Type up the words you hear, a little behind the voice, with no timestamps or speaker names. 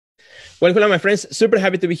Well, hello, my friends. Super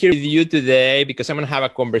happy to be here with you today because I'm going to have a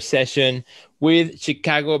conversation with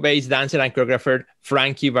Chicago-based dancer and choreographer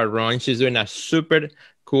Frankie Baron. She's doing a super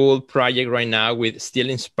cool project right now with Still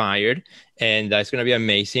Inspired, and it's going to be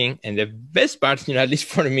amazing. And the best part, at least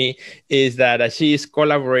for me, is that she is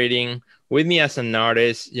collaborating with me as an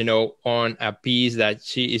artist, on a piece that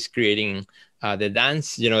she is creating the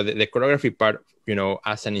dance, the choreography part,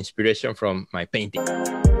 as an inspiration from my painting.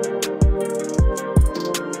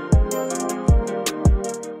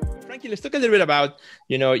 Let's talk a little bit about,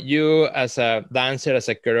 you as a dancer, as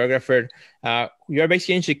a choreographer. You're based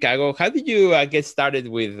here in Chicago. How did you get started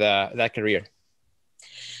with that career?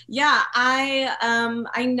 Yeah,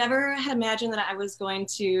 I never had imagined that I was going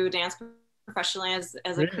to dance professionally as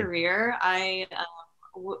a career. I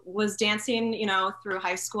was dancing, through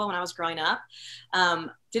high school when I was growing up.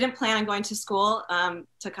 Didn't plan on going to school,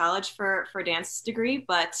 to college for a dance degree,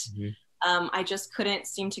 but I just couldn't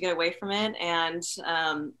seem to get away from it. And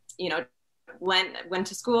went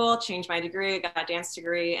to school, changed my degree, got a dance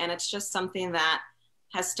degree, and it's just something that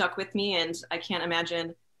has stuck with me. And I can't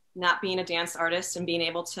imagine not being a dance artist and being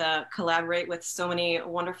able to collaborate with so many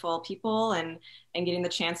wonderful people and getting the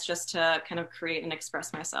chance just to kind of create and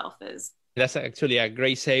express myself is. That's actually a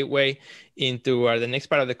great segue into the next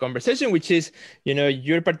part of the conversation, which is,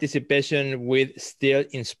 your participation with Still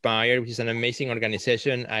Inspired, which is an amazing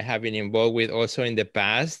organization I have been involved with also in the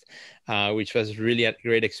past, which was really a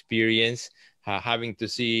great experience, having to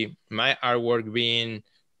see my artwork being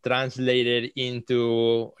translated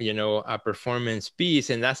into, a performance piece.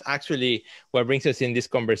 And that's actually what brings us in this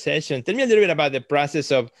conversation. Tell me a little bit about the process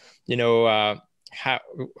of,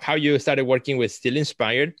 how you started working with Still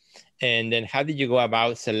Inspired, and then how did you go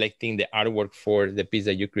about selecting the artwork for the piece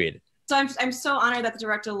that you created? So I'm so honored that the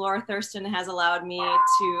director Laura Thurston has allowed me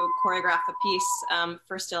to choreograph a piece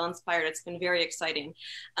for Still Inspired. It's been very exciting.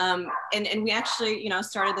 And we actually,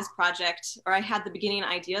 started this project, or I had the beginning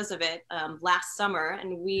ideas of it last summer,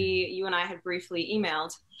 and you and I had briefly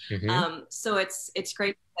emailed. So it's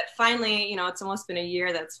great that finally, it's almost been a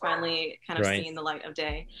year that's finally kind of seen the light of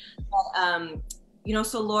day. But,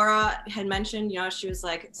 so Laura had mentioned, she was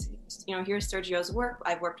like, here's Sergio's work.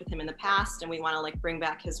 I've worked with him in the past and we want to bring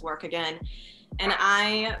back his work again. And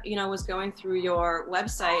I, was going through your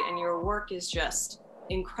website and your work is just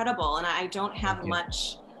incredible. And I don't have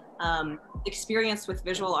much experience with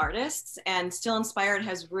visual artists, and Still Inspired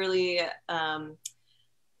has really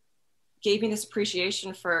gave me this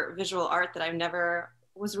appreciation for visual art that I've never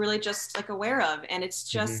was really just aware of. And it's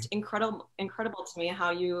just incredible to me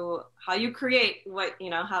how you create what,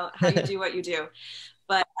 how you do what you do.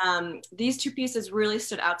 But these two pieces really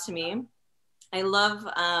stood out to me. I love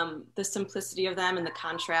the simplicity of them and the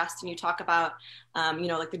contrast. And you talk about,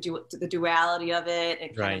 the duality of it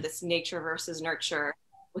and kind of this nature versus nurture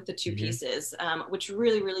with the two pieces, which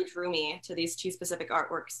really, really drew me to these two specific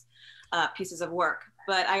artworks, pieces of work.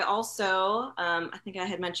 But I also, I think I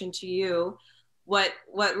had mentioned to you, what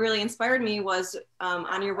really inspired me was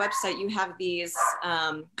on your website, you have these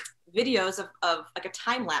videos of a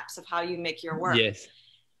time lapse of how you make your work. Yes.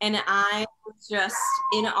 And I was just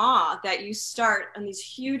in awe that you start on these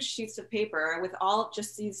huge sheets of paper with all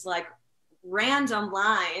just these random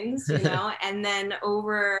lines, and then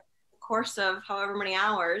over the course of however many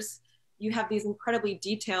hours, you have these incredibly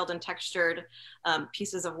detailed and textured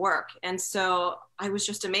pieces of work. And so I was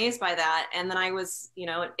just amazed by that. And then I was,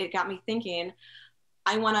 it got me thinking,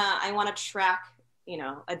 I wanna track,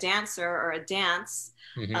 a dancer or a dance,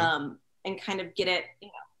 and kind of get it,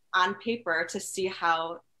 on paper to see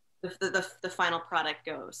how the final product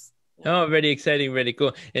goes. Oh, very exciting, very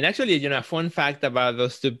cool. And actually, a fun fact about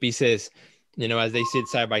those two pieces, as they sit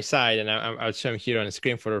side by side, and I'll show them here on the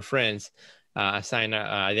screen for our friends. Assign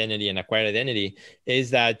identity and acquired identity, is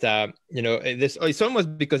that it's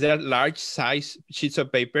almost, because they're large size sheets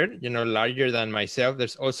of paper, larger than myself.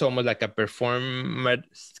 There's also almost like a performer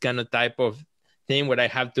kind of type of thing where I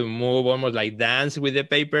have to move almost like dance with the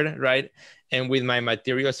paper, right? And with my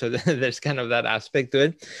material. So there's kind of that aspect to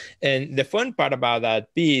it. And the fun part about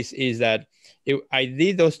that piece is that I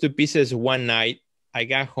did those two pieces one night. I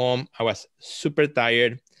got home, I was super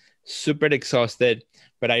tired, super exhausted,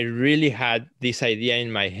 but I really had this idea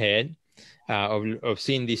in my head of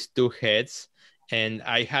seeing these two heads. And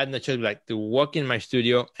I had no choice to walk in my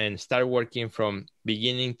studio and start working from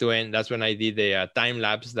beginning to end. That's when I did the time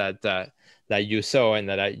lapse that you saw and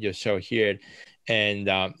that I just show here. And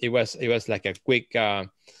it was like a quick,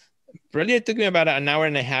 probably it took me about an hour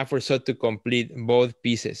and a half or so to complete both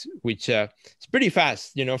pieces, which is pretty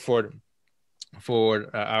fast, for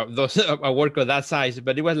those a work of that size.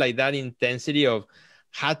 But it was like that intensity of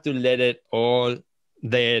had to let it all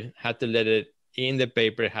there, had to let it in the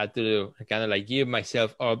paper, had to kind of like give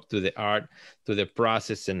myself up to the art, to the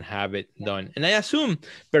process, and have it done. And I assume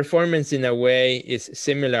performance in a way is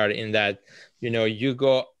similar in that, you know, you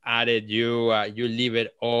go at it, you leave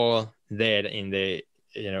it all there in the,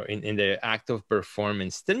 you know, in the act of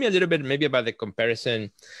performance. Tell me a little bit maybe about the comparison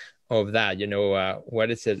of that, you know,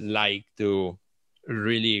 what is it like to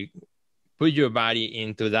really put your body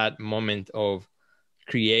into that moment of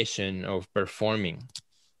creation, of performing?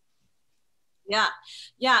 Yeah.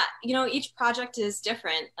 You know, each project is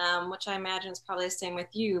different, which I imagine is probably the same with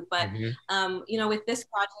you. But you know, with this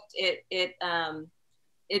project,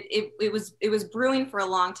 it was brewing for a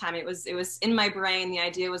long time. It was in my brain. The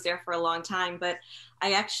idea was there for a long time, but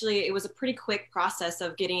it was a pretty quick process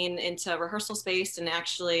of getting into rehearsal space and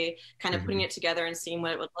actually kind of putting it together and seeing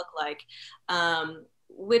what it would look like.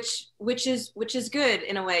 Which is good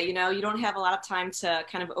in a way. You know, you don't have a lot of time to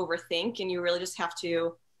kind of overthink, and you really just have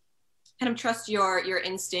to kind of trust your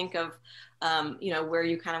instinct of you know, where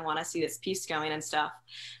you kind of want to see this piece going and stuff.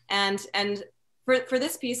 And for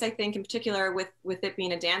this piece, I think in particular with it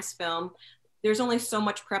being a dance film, there's only so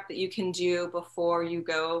much prep that you can do before you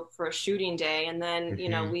go for a shooting day. And then you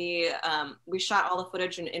know, we shot all the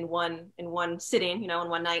footage in one sitting, you know, in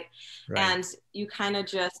one night. And you kind of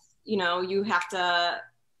just, you know, you have to,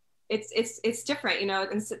 it's different, you know,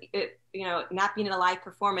 you know, not being in a live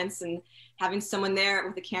performance and having someone there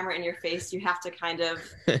with the camera in your face, you have to kind of,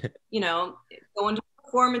 you know, go into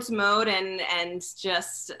performance mode and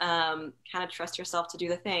just kind of trust yourself to do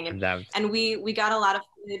the thing. And we got a lot of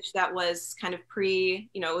footage that was kind of you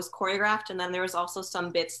know, it was choreographed, and then there was also some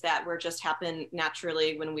bits that were just happened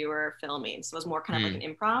naturally when we were filming. So it was more kind of like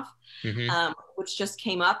an improv, which just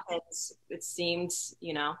came up, and it seemed,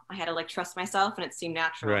 you know, I had to like trust myself, and it seemed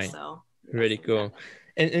natural. So really cool.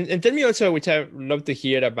 And tell me also, which I'd love to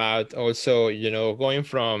hear about also, you know, going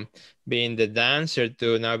from being the dancer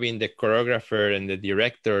to now being the choreographer and the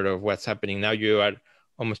director of what's happening. Now you are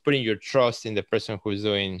almost putting your trust in the person who's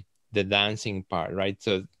doing the dancing part, right?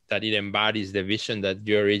 So that it embodies the vision that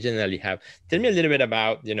you originally have. Tell me a little bit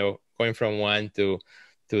about, you know, going from one to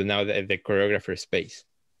now the choreographer space.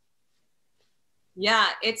 Yeah,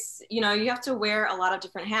 it's, you know, you have to wear a lot of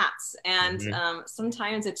different hats, and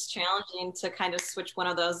sometimes it's challenging to kind of switch one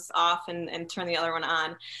of those off and turn the other one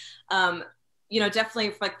on. You know,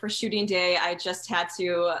 definitely for shooting day, I just had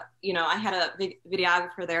to, you know, I had a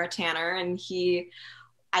videographer there, Tanner, and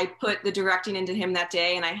I put the directing into him that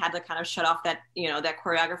day, and I had to kind of shut off that, you know, that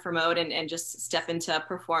choreographer mode and just step into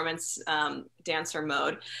performance dancer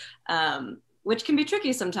mode. Which can be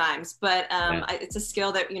tricky sometimes, but it's a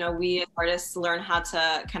skill that, you know, we as artists learn how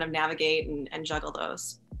to kind of navigate and juggle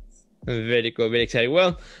those. Very cool, very exciting.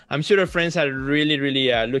 Well, I'm sure our friends are really,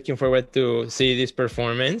 really looking forward to see this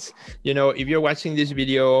performance. You know, if you're watching this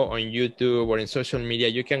video on YouTube or in social media,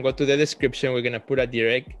 you can go to the description. We're going to put a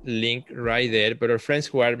direct link right there. But our friends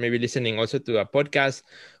who are maybe listening also to a podcast,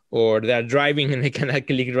 or they're driving and they cannot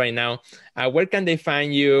click right now, where can they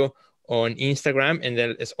find you on Instagram? And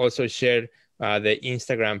then let's also share the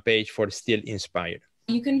Instagram page for Still Inspired.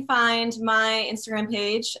 You can find my Instagram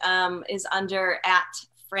page is under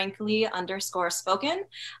 @frankly_spoken.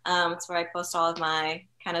 It's where I post all of my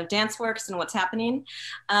kind of dance works and what's happening.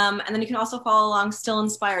 And then you can also follow along Still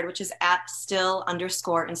Inspired, which is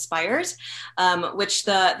 @still_inspired, which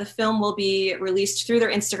the film will be released through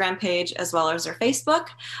their Instagram page as well as their Facebook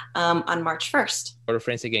on March 1st. For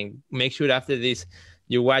friends, again, make sure after this,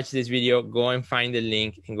 you watch this video, go and find the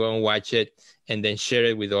link and go and watch it, and then share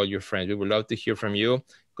it with all your friends. We would love to hear from you.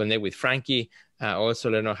 Connect with Frankie. Also,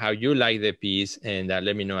 let know how you like the piece, and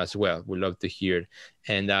let me know as well. We'd love to hear.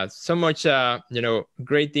 And so much, you know,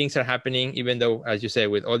 great things are happening, even though, as you said,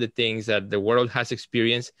 with all the things that the world has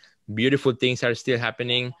experienced, beautiful things are still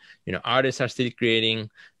happening. You know, artists are still creating,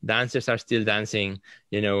 dancers are still dancing,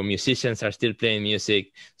 you know, musicians are still playing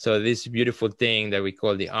music. So this beautiful thing that we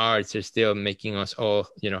call the arts are still making us all,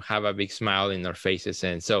 you know, have a big smile in our faces.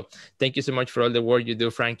 And so thank you so much for all the work you do,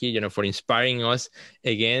 Frankie, you know, for inspiring us.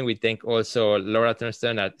 Again, we thank also Laura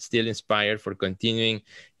Thurston at Still Inspired for continuing,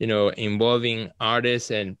 you know, involving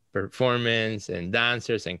artists and performance and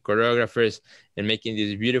dancers and choreographers and making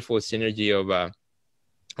this beautiful synergy of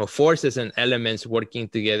forces and elements working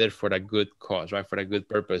together for a good cause, right? For a good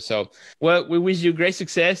purpose. So, well, we wish you great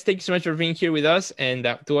success. Thank you so much for being here with us. And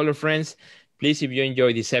to all our friends, please, if you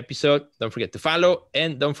enjoyed this episode, don't forget to follow,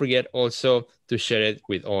 and don't forget also to share it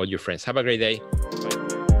with all your friends. Have a great day. Bye.